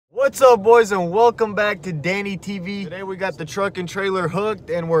What's up, boys, and welcome back to dannyTV. Today we got the truck and trailer hooked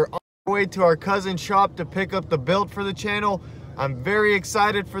and we're on our way to our cousin's shop to pick up the build for the channel. I'm very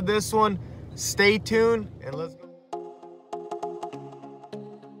excited for this one. Stay tuned and let's go.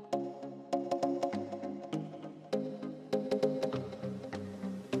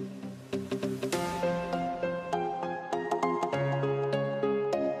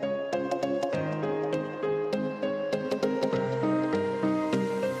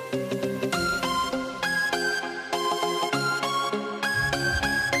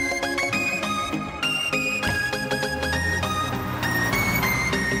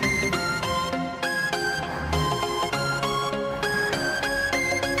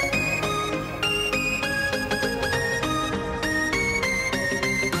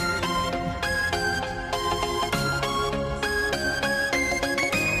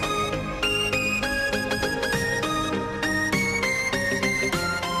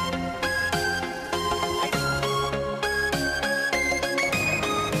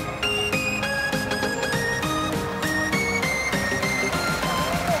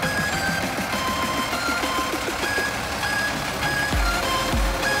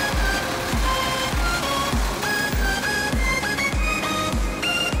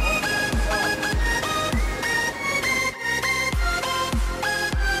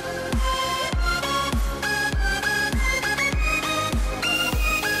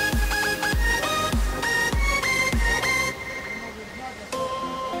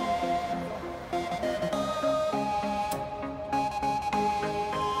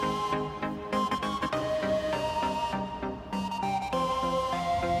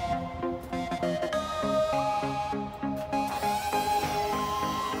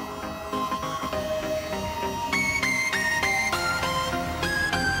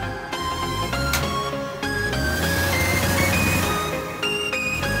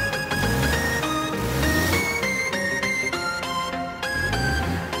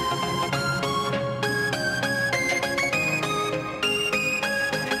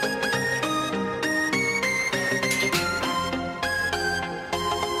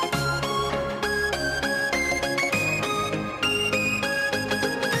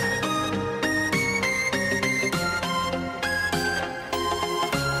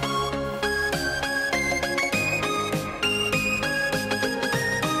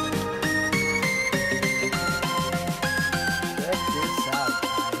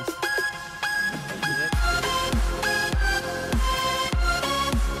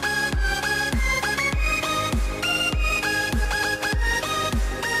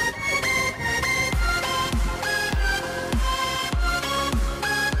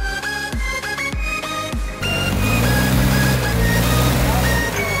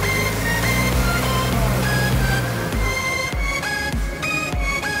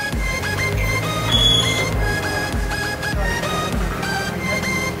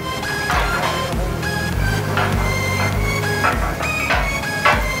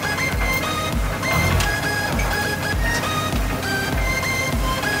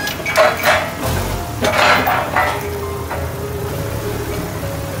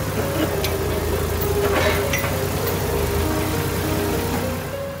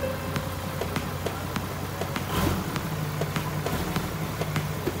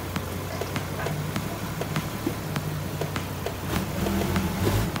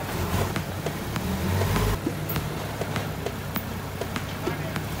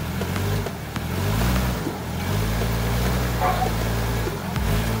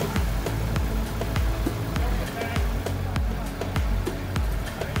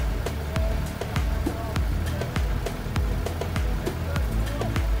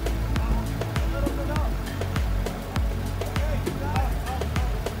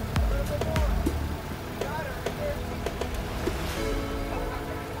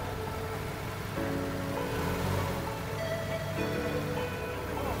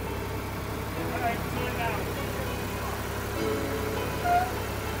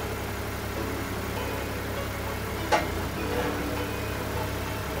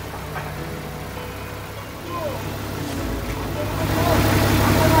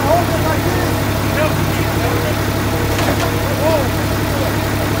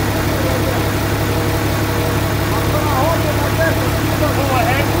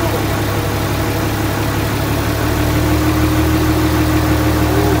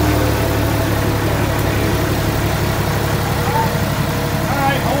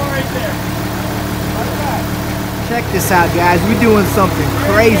 Check this out, guys. We're doing something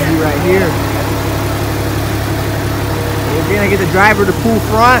crazy right here. We're gonna get the driver to pull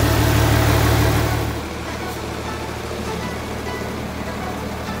front.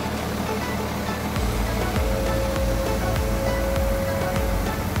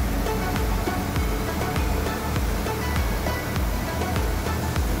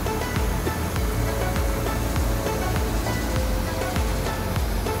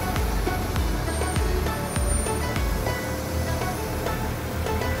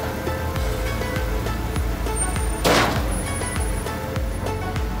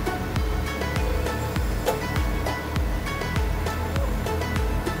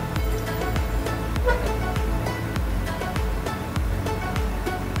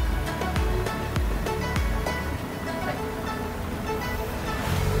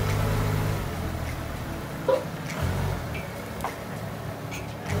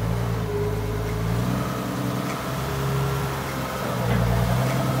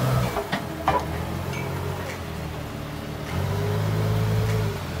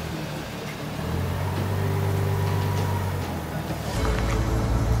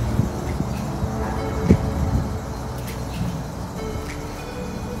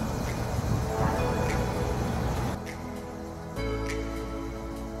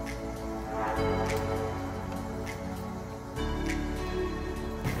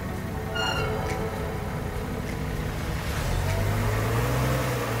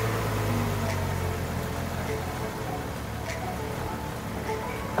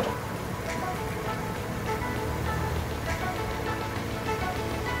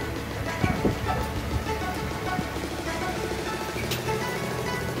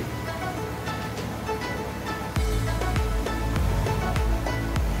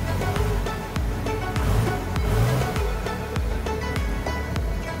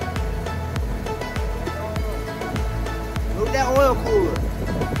 that oil cooler.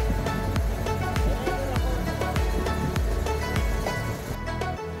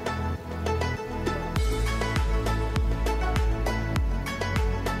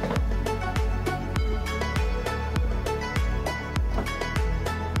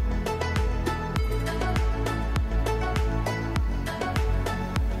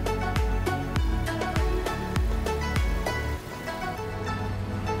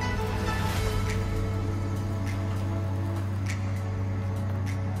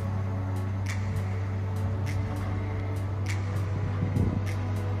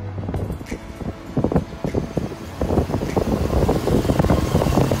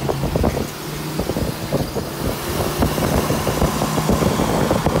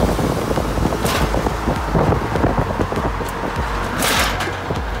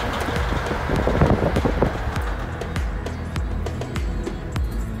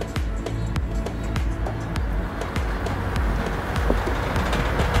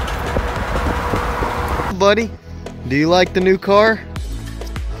 Buddy, do you like the new car?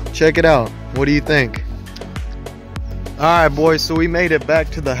 Check it out. What do you think? Alright boys, so we made it back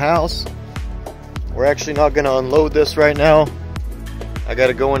to the house. We're actually not gonna unload this right now. I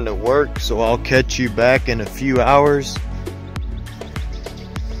gotta go into work, so I'll catch you back in a few hours.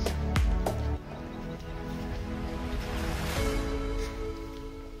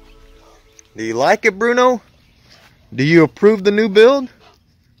 Do you like it, Bruno? Do you approve the new build?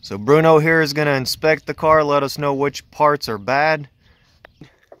 So Bruno here is gonna inspect the car, let us know which parts are bad.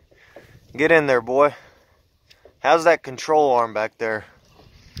 Get in there, boy. How's that control arm back there?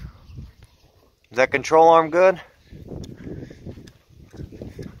 Is that control arm good?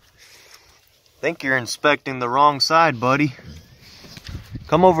 Think you're inspecting the wrong side, buddy.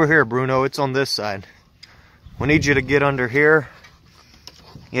 Come over here, Bruno. It's on this side. We need you to get under here.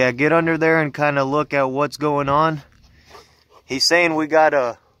 Yeah, get under there and kind of look at what's going on. He's saying we got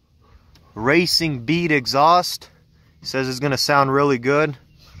a racing beat exhaust. He says it's gonna sound really good.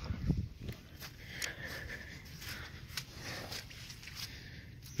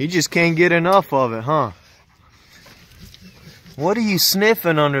 He just can't get enough of it, huh? What are you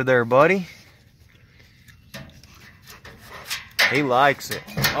sniffing under there, buddy? He likes it.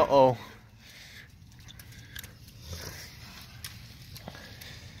 Uh-oh.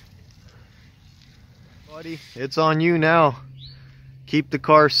 Buddy, it's on you now. Keep the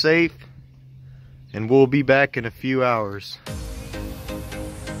car safe, and we'll be back in a few hours.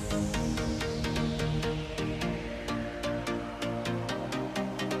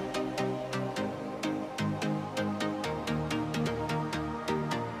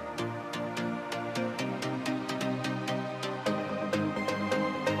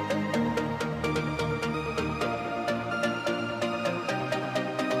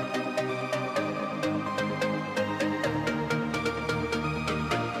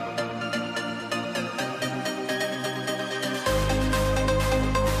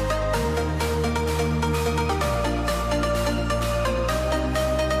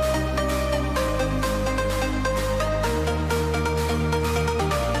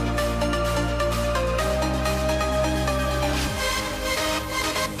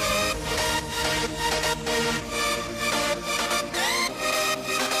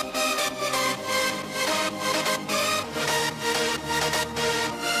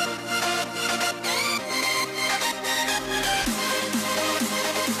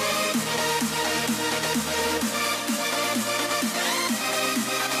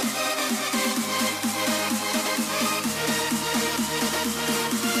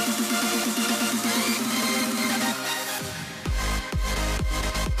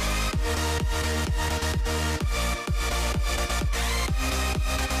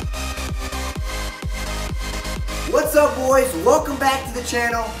 What's up, boys? Welcome back to the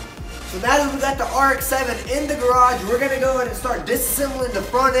channel. So now that we got the RX7 in the garage, we're gonna go ahead and start disassembling the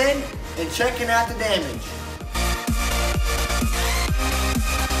front end and checking out the damage.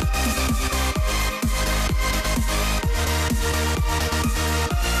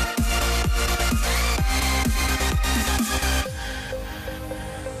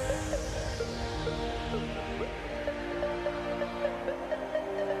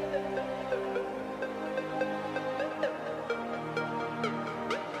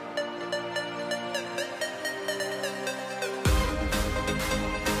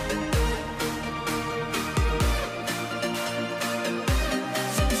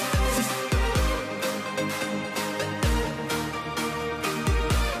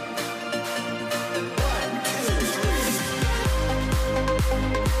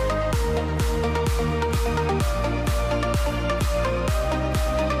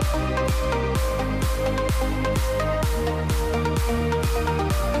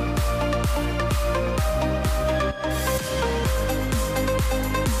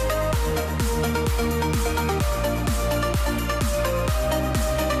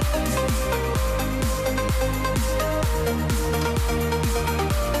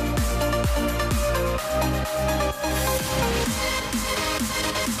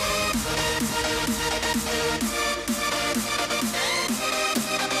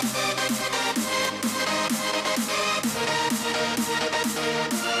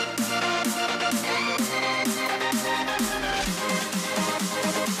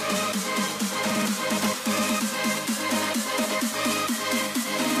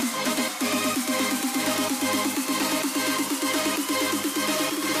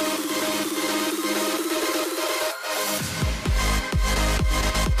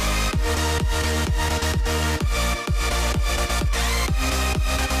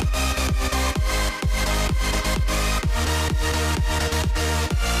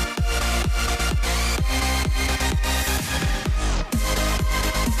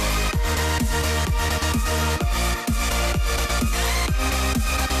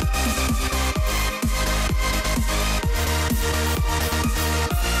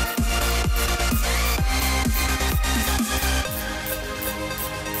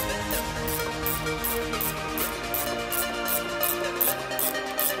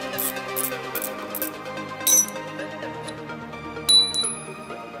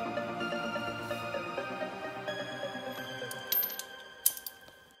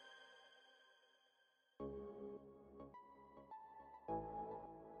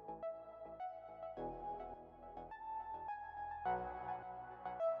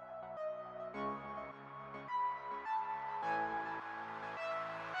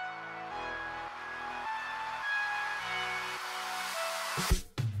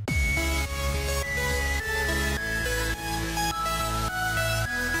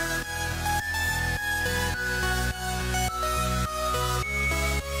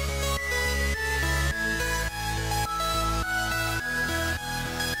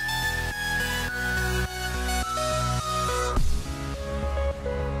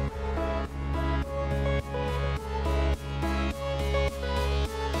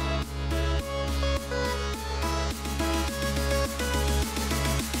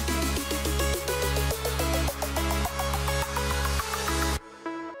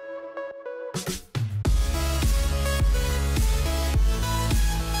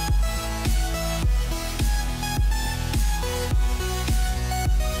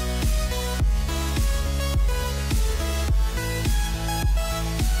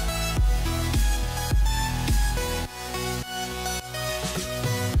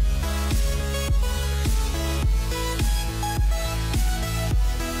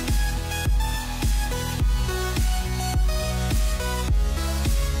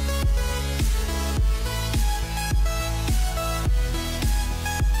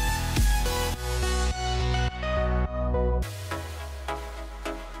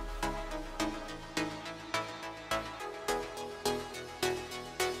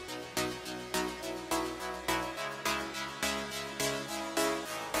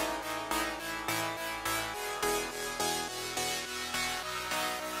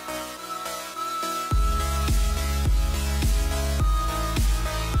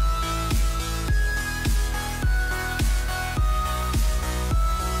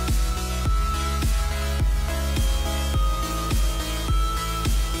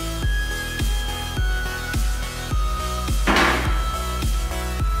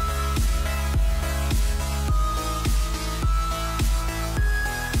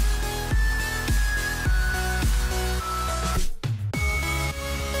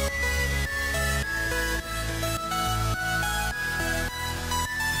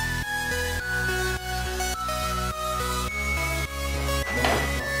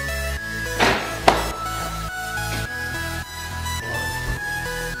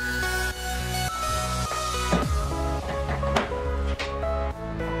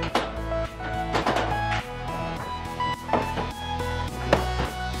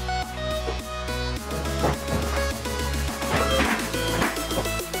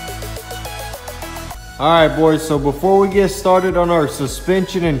 All right, boys, so before we get started on our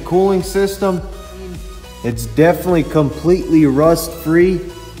suspension and cooling system, it's definitely completely rust-free.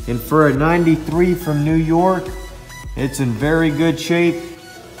 And for a 93 from New York, it's in very good shape.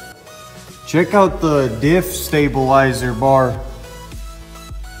 Check out the diff stabilizer bar.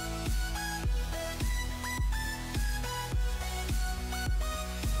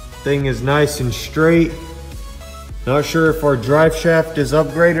 Thing is nice and straight. Not sure if our drive shaft is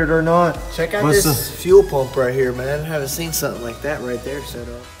upgraded or not. Check out this fuel pump right here, man. I haven't seen something like that right there set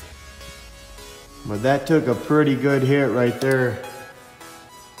up. But that took a pretty good hit right there.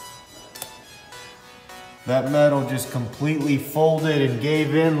 That metal just completely folded and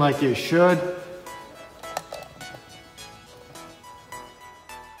gave in like it should.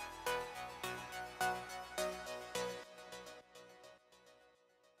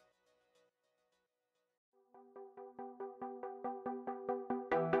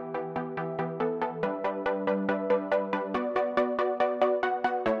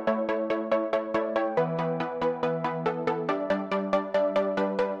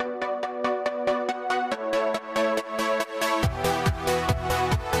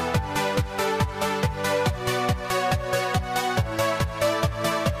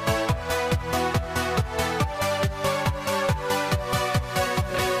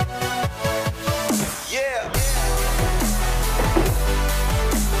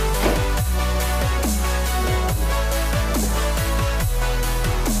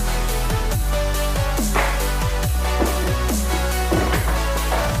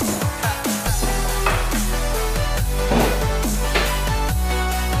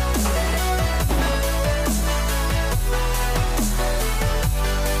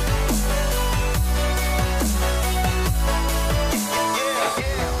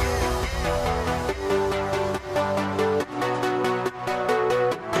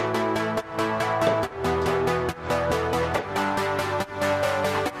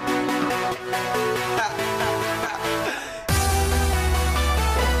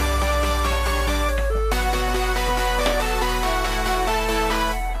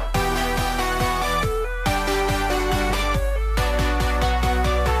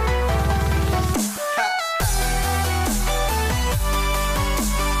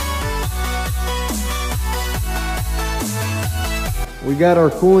 We got our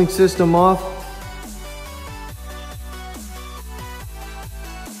cooling system off.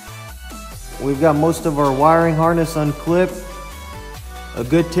 We've got most of our wiring harness unclipped. A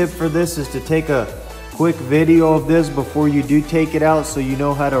good tip for this is to take a quick video of this before you do take it out so you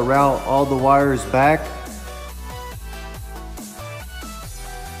know how to route all the wires back.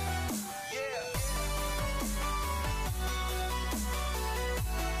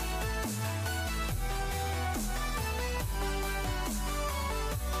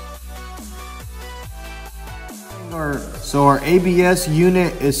 So our ABS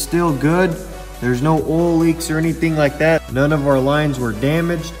unit is still good. There's no oil leaks or anything like that. None of our lines were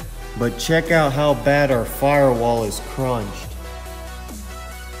damaged, but check out how bad our firewall is crunched.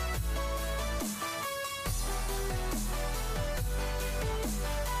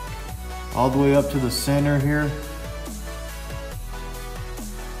 All the way up to the center here.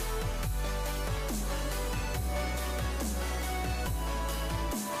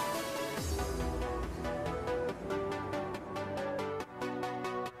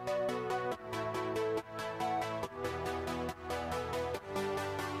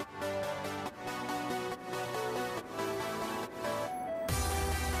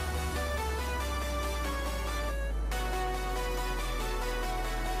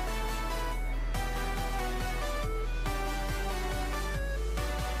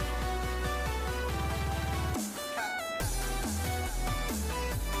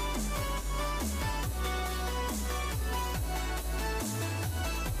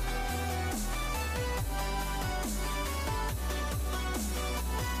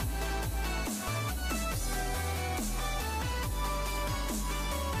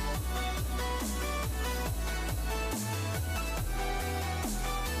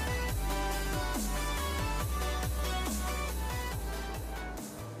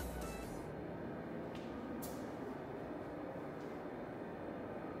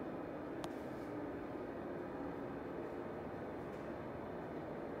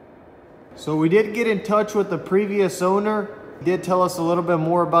 So we did get in touch with the previous owner. He did tell us a little bit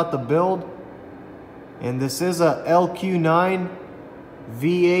more about the build. And this is a LQ9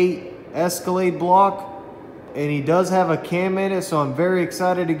 V8 Escalade block. And he does have a cam in it, so I'm very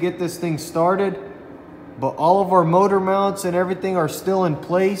excited to get this thing started. But all of our motor mounts and everything are still in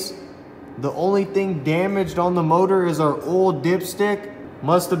place. The only thing damaged on the motor is our old dipstick.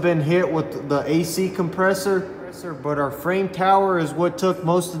 Must have been hit with the AC compressor, but our frame tower is what took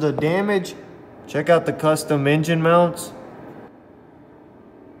most of the damage. Check out the custom engine mounts.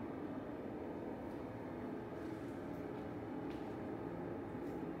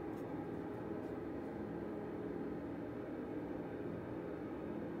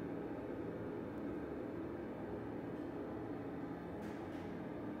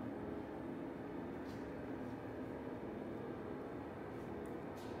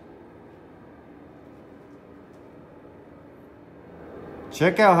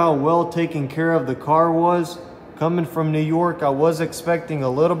 Check out how well taken care of the car was. Coming from New York, I was expecting a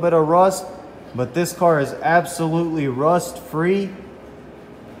little bit of rust, but this car is absolutely rust free.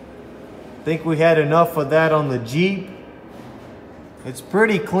 I think we had enough of that on the Jeep. It's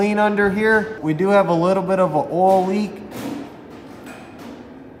pretty clean under here. We do have a little bit of an oil leak.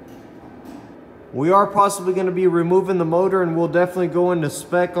 We are possibly going to be removing the motor, and we'll definitely go into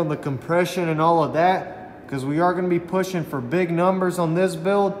spec on the compression and all of that, because we are going to be pushing for big numbers on this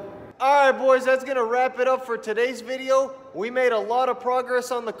build. All right, boys, that's going to wrap it up for today's video. We made a lot of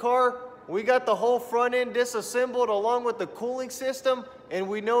progress on the car. We got the whole front end disassembled along with the cooling system, and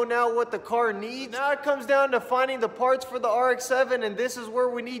we know now what the car needs. Now it comes down to finding the parts for the RX-7, and this is where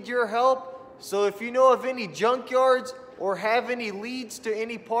we need your help. So if you know of any junkyards or have any leads to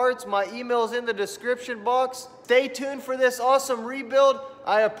any parts, my email is in the description box. Stay tuned for this awesome rebuild.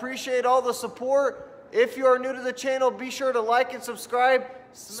 I appreciate all the support. If you are new to the channel, be sure to like and subscribe.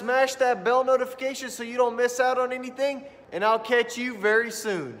 Smash that bell notification so you don't miss out on anything. And I'll catch you very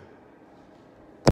soon.